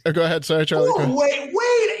 go ahead. Sorry, Charlie. Wayne,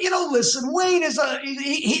 listen, Wayne is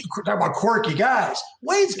he talk about quirky guys.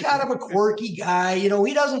 Wayne's kind of a quirky guy. He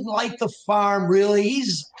doesn't like the farm really.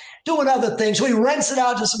 He's doing other things. So he rents it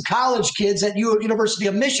out to some college kids at University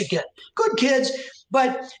of Michigan. Good kids.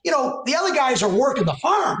 But, the other guys are working the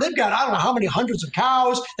farm. They've got, I don't know how many hundreds of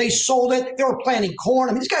cows. They sold it. They were planting corn.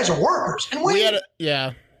 I mean, these guys are workers. And Wayne,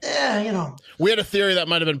 we had a theory that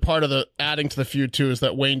might have been part of the adding to the feud too, is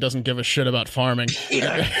that Wayne doesn't give a shit about farming.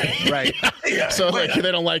 Right. So like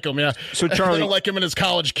they don't like him. Yeah. So Charlie, they don't like him and his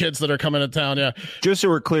college kids that are coming to town. Yeah. Just so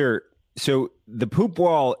we're clear. So the poop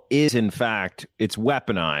wall is in fact, it's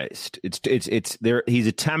weaponized. It's there. He's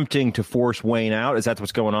attempting to force Wayne out. Is that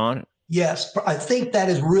what's going on? Yes, I think that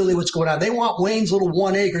is really what's going on. They want Wayne's little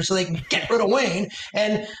 1 acre so they can get rid of Wayne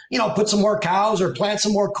and, put some more cows or plant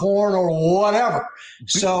some more corn or whatever.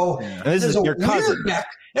 So there's a weird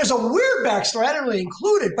backstory. I didn't really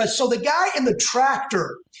include it. But so the guy in the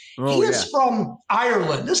tractor, he is from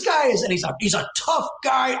Ireland. This guy he's a tough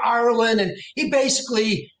guy, Ireland. And he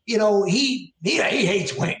basically, he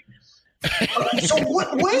hates Wayne. So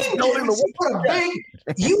what Wayne did was he put a big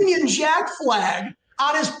Union Jack flag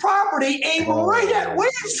on his property, aimed right at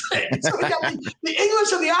Wayne's thing. So we got the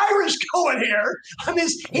English and the Irish going here.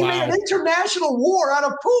 He made an international war out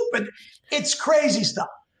of poop, and it's crazy stuff.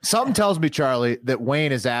 Something tells me, Charlie, that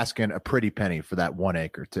Wayne is asking a pretty penny for that 1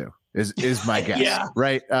 acre too. Is my guess. Yeah.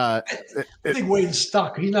 Right? I think Wayne's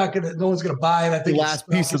stuck. He's not gonna. No one's gonna buy it. I think the last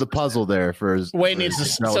piece of the puzzle there for his. Wayne needs to.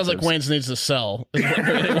 Sounds like Wayne needs to sell.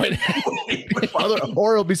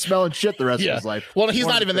 Or he'll be smelling shit the rest of his life. Well, he's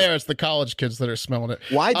not even there. It's the college kids that are smelling it.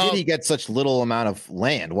 Why did he get such little amount of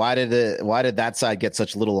land? Why did that side get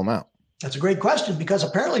such little amount? That's a great question, because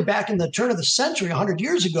apparently back in the turn of the century, 100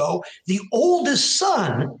 years ago, the oldest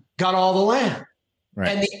son got all the land. Right.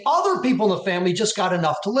 And the other people in the family just got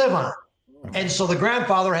enough to live on. And so the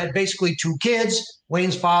grandfather had basically 2 kids,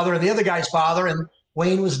 Wayne's father and the other guy's father, and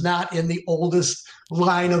Wayne was not in the oldest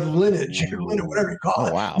line of lineage, or whatever you call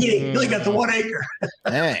it. Wow. He really got the 1 acre.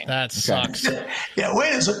 Dang. That sucks. Yeah,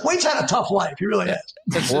 Wayne's had a tough life. He really has.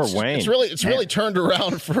 Poor Wayne. It's really turned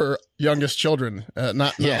around for youngest children.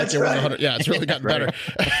 It's really gotten better.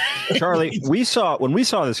 Charlie, when we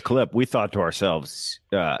saw this clip, we thought to ourselves,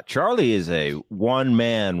 Charlie is a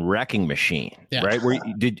one-man wrecking machine, right?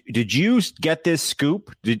 Did you get this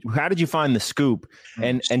scoop? How did you find the scoop?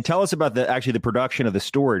 And tell us about the production of the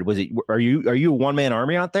story. Are you a one-man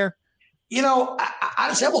army out there?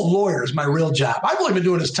 Honestly, I'm a lawyer is my real job. I've only been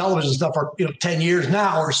doing this television stuff for 10 years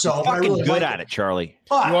now or so. You're fucking good at it, Charlie.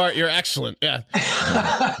 But, you're excellent. Yeah.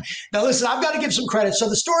 Now listen, I've got to give some credit. So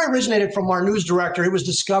the story originated from our news director. It was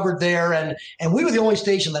discovered there, and we were the only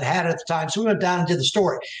station that had it at the time. So we went down and did the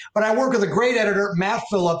story. But I work with a great editor, Matt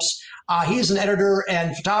Phillips. He's an editor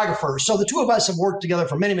and photographer. So the two of us have worked together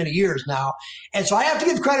for many, many years now. And so I have to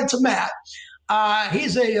give credit to Matt.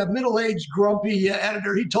 He's a middle-aged, grumpy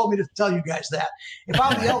editor. He told me to tell you guys that. If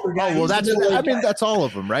I'm the elder guy, that's all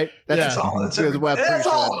of them, right? That's all. That's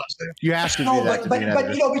all of us. You have to do that.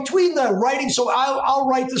 But between the writing, so I'll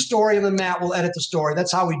write the story and then Matt will edit the story.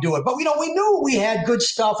 That's how we do it. But we knew we had good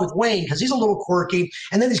stuff with Wayne because he's a little quirky,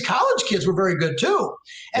 and then these college kids were very good too.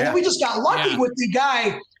 And then we just got lucky with the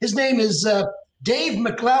guy. His name is Dave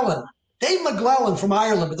McClellan. Dave McClellan from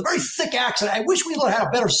Ireland with a very thick accent. I wish we had a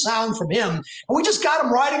better sound from him. And we just got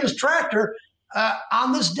him riding his tractor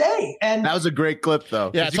on this day. And that was a great clip,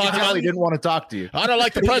 though. Yeah, he didn't want to talk to you. I don't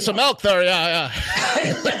like the price of milk there. Yeah.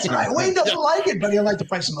 That's right. Wayne doesn't like it, but he don't like the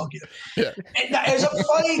price of milk either. Yeah. And there's a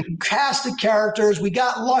funny cast of characters. We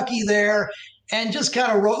got lucky there and just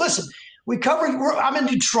kind of wrote. Listen. I'm in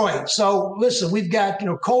Detroit. So listen, we've got,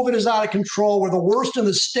 COVID is out of control. We're the worst in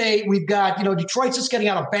the state. We've got, Detroit's just getting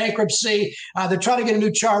out of bankruptcy. They're trying to get a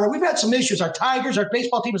new charter. We've had some issues. Our Tigers, our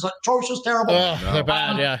baseball team is atrocious, terrible. They're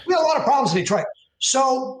bad, yeah. We have a lot of problems in Detroit.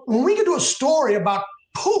 So when we can do a story about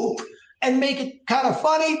poop and make it kind of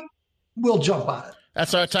funny, we'll jump on it.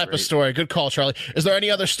 That's our type of story. Good call, Charlie. Is there any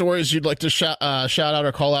other stories you'd like to shout out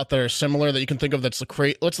or call out that are similar that you can think of? What's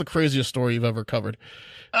the craziest story you've ever covered?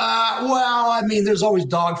 Well, I mean, there's always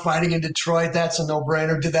dogfighting in Detroit. That's a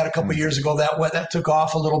no-brainer. Did that a couple of years ago. That took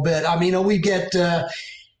off a little bit. I mean, we get,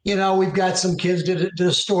 we've got some kids did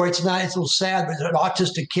a story. It's a little sad, but an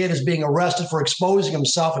autistic kid is being arrested for exposing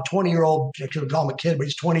himself. A 20-year-old, I could call him a kid, but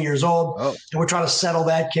he's 20 years old. Oh. And we're trying to settle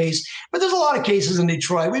that case. But there's a lot of cases in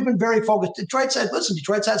Detroit. We've been very focused. Detroit's had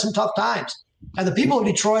some tough times. And the people of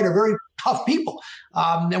Detroit are very tough people.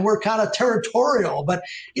 And we're kind of territorial. But,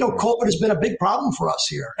 COVID has been a big problem for us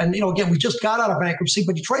here. And, again, we just got out of bankruptcy,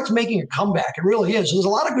 but Detroit's making a comeback. It really is. So there's a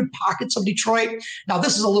lot of good pockets of Detroit. Now,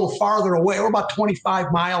 this is a little farther away. We're about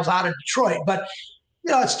 25 miles out of Detroit. But,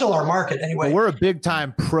 it's still our market anyway. Well, we're a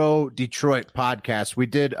big-time pro-Detroit podcast. We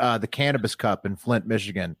did the Cannabis Cup in Flint,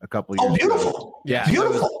 Michigan a couple of years ago. Oh, beautiful. Yeah,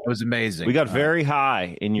 beautiful. It was amazing. We got very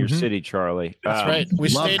high in your city, Charlie. That's right. We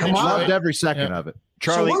loved every second of it.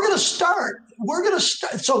 Charlie. So we're going to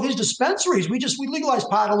start. So these dispensaries, we legalized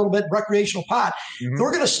pot a little bit, recreational pot. Mm-hmm.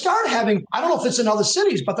 We're going to start having, I don't know if it's in other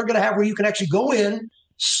cities, but they're going to have where you can actually go in,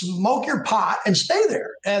 smoke your pot and stay there.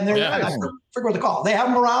 And I forget what they call it. They have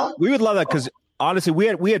them around. We would love that because honestly,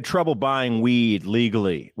 we had trouble buying weed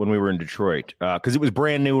legally when we were in Detroit because it was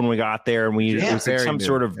brand new when we got there, and it was some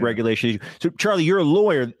sort of regulation. So, Charlie, you're a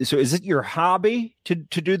lawyer. So, is it your hobby to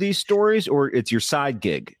do these stories, or it's your side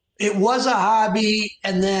gig? It was a hobby,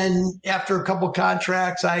 and then after a couple of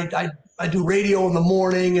contracts, I do radio in the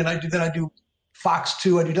morning, and I do Fox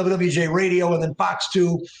 2. I do WWJ radio, and then Fox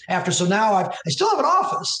 2 after. So now I still have an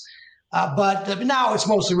office, but now it's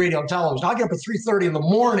mostly radio and television. I'll get up at 3:30 in the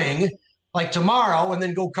morning. Like tomorrow, and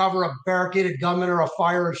then go cover a barricaded gunman or a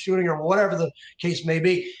fire or shooting or whatever the case may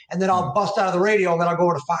be. And then I'll bust out of the radio, and then I'll go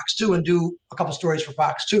over to Fox 2 and do a couple stories for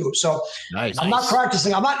Fox 2. So I'm not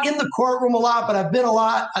practicing. I'm not in the courtroom a lot, but I've been a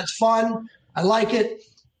lot. It's fun. I like it.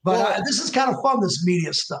 But this is kind of fun, this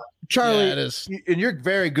media stuff. Charlie, it is. And you're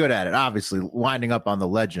very good at it, obviously, winding up on the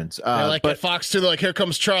legends. At Fox 2, like, here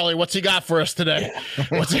comes Charlie. What's he got for us today?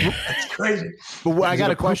 That's crazy. But I got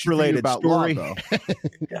a question related about story. Law,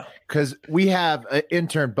 though. Because we have an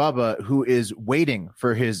intern, Bubba, who is waiting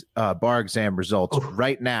for his bar exam results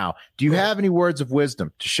right now. Do you have any words of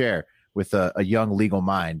wisdom to share with a young legal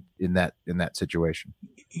mind in that situation?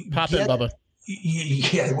 Pop in, Bubba.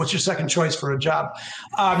 Yeah, what's your second choice for a job?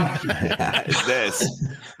 This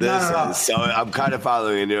is so I'm kind of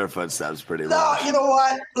following in your footsteps pretty much. No, you know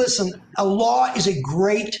what? Listen, a law is a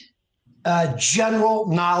great general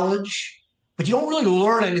knowledge, but you don't really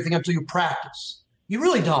learn anything until you practice. You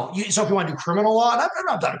really don't. So if you want to do criminal law, and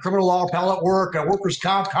I've done criminal law, appellate work, workers'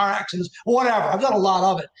 comp, car accidents, whatever. I've done a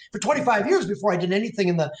lot of it for 25 years before I did anything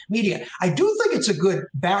in the media. I do think it's a good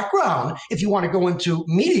background if you want to go into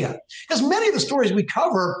media, because many of the stories we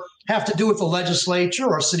cover have to do with the legislature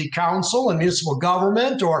or city council and municipal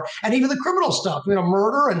government, and even the criminal stuff,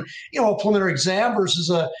 murder and, a preliminary exam versus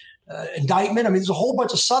a indictment. I mean, there's a whole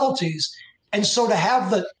bunch of subtleties. And so to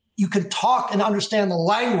have you can talk and understand the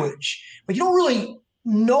language, but you don't really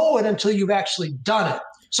know it until you've actually done it.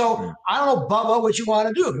 So I don't know, Bubba, what you want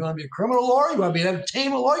to do. If you want to be a criminal lawyer, you want to be an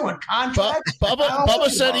entertainment lawyer, you want contracts. Bubba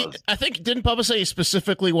said didn't Bubba say he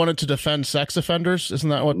specifically wanted to defend sex offenders? Isn't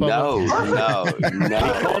that what Bubba? No.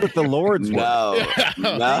 He called it the Lord's work.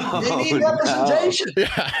 No. They need representation.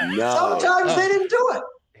 No. Sometimes they didn't do it.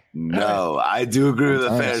 No, I do agree with the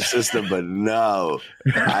fair system, but no.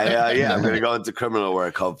 I'm going to go into criminal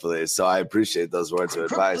work, hopefully. So I apprate those words of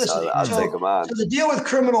advice. I'll take them on. So the deal with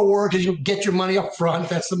criminal work is you get your money up front.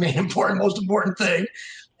 That's the most important thing.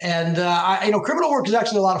 And, criminal work is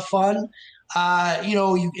actually a lot of fun.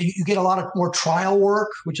 You get a lot of more trial work,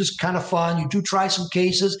 which is kind of fun. You do try some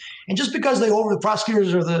cases. And just because the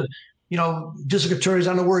prosecutors or the, district attorneys, I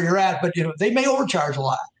don't know where you're at, but, they may overcharge a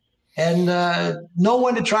lot. And know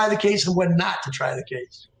when to try the case and when not to try the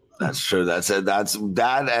case. That's true. That's it. That's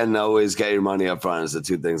that, and always get your money up front is the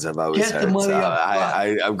two things I've always heard. Get the money up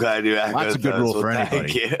front. I'm glad you echoed that's a good rule for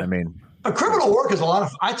anybody. I mean, but criminal work is a lot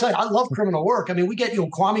of. I tell you, I love criminal work. I mean, we get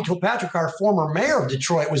Kwame Kilpatrick, our former mayor of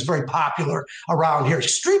Detroit, was very popular around here.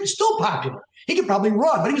 Still popular. He could probably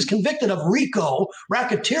run, but he was convicted of RICO,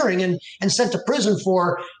 racketeering, and sent to prison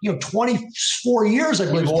for 24 years, I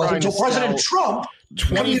believe it was, until President Trump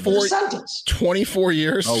 24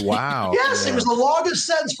 years. Oh, wow. Yes, it was the longest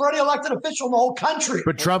sentence for any elected official in the whole country.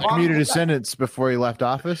 But Trump commuted a sentence before he left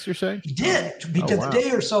office, you're saying? He did, because a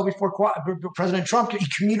day or so before President Trump, he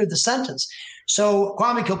commuted the sentence. So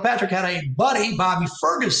Kwame Kilpatrick had a buddy, Bobby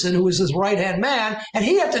Ferguson, who was his right-hand man, and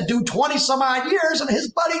he had to do 20-some-odd years, and his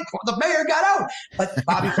buddy, the mayor, got out. But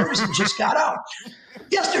Bobby Ferguson just got out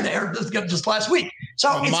yesterday, or just last week.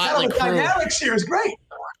 So it's kind of a dynamics here. It's great.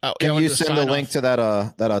 Can you send a link to that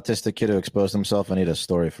autistic kid who exposed himself? I need a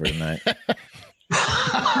story for tonight.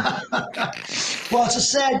 Well, it's a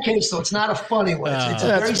sad case, though. It's not a funny one. It's a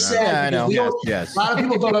very sad. A lot of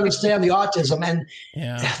people don't understand the autism, and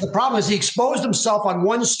the problem is he exposed himself on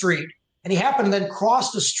one street, and he happened to then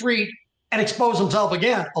cross the street and expose himself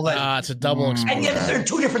again. It's a double exposure. And yet they're in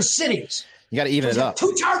two different cities. You got to even it up.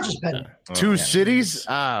 2 charges pending. Two cities?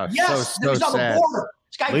 Yes, so he's on the border.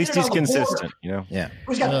 At least he's consistent, you know. Yeah,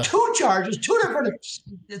 he's got 2 charges, 2 different.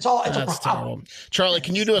 It's a problem. Terrible. Charlie,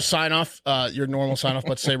 can you do a sign off? Your normal sign off,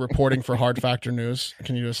 let's say reporting for Hard Factor News.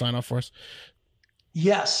 Can you do a sign off for us?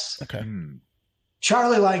 Yes. Okay.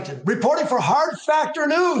 Charlie Langton reporting for Hard Factor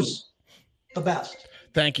News. The best.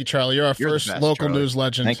 Thank you, Charlie. You're our first local news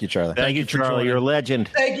legend. Thank you, Charlie. Thank you, Charlie. You're a legend.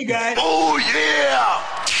 Thank you, guys. Oh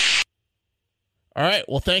yeah. All right.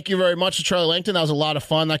 Well, thank you very much to Charlie Langton. That was a lot of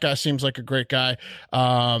fun. That guy seems like a great guy.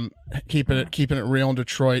 Keeping it real in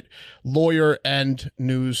Detroit. Lawyer and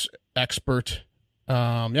news expert.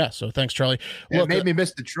 So thanks, Charlie. It made me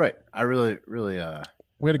miss Detroit. I really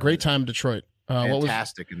we had a great time in Detroit.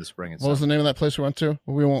 Fantastic in the spring. What was the name of that place we went to?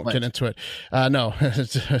 We won't get into it. No,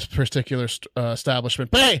 it's a particular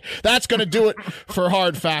establishment. But hey, that's going to do it for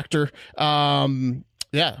Hard Factor.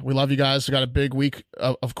 Yeah, we love you guys. We got a big week,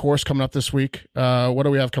 of course, coming up this week. What do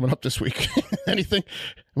we have coming up this week? Anything?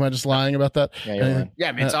 Am I just lying about that? Yeah,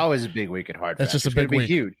 I mean, it's always a big week at Hard Factor. It's just a big week.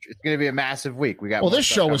 Huge. It's going to be a massive week. We got. Well, this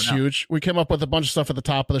show was huge. We came up with a bunch of stuff at the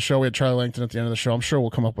top of the show. We had Charlie Langton at the end of the show. I'm sure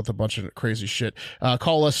we'll come up with a bunch of crazy shit.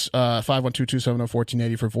 Call us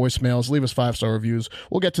 512-270-1480 for voicemails. Leave us 5-star reviews.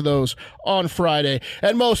 We'll get to those on Friday.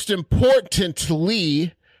 And most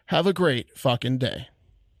importantly, have a great fucking day.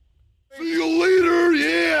 See you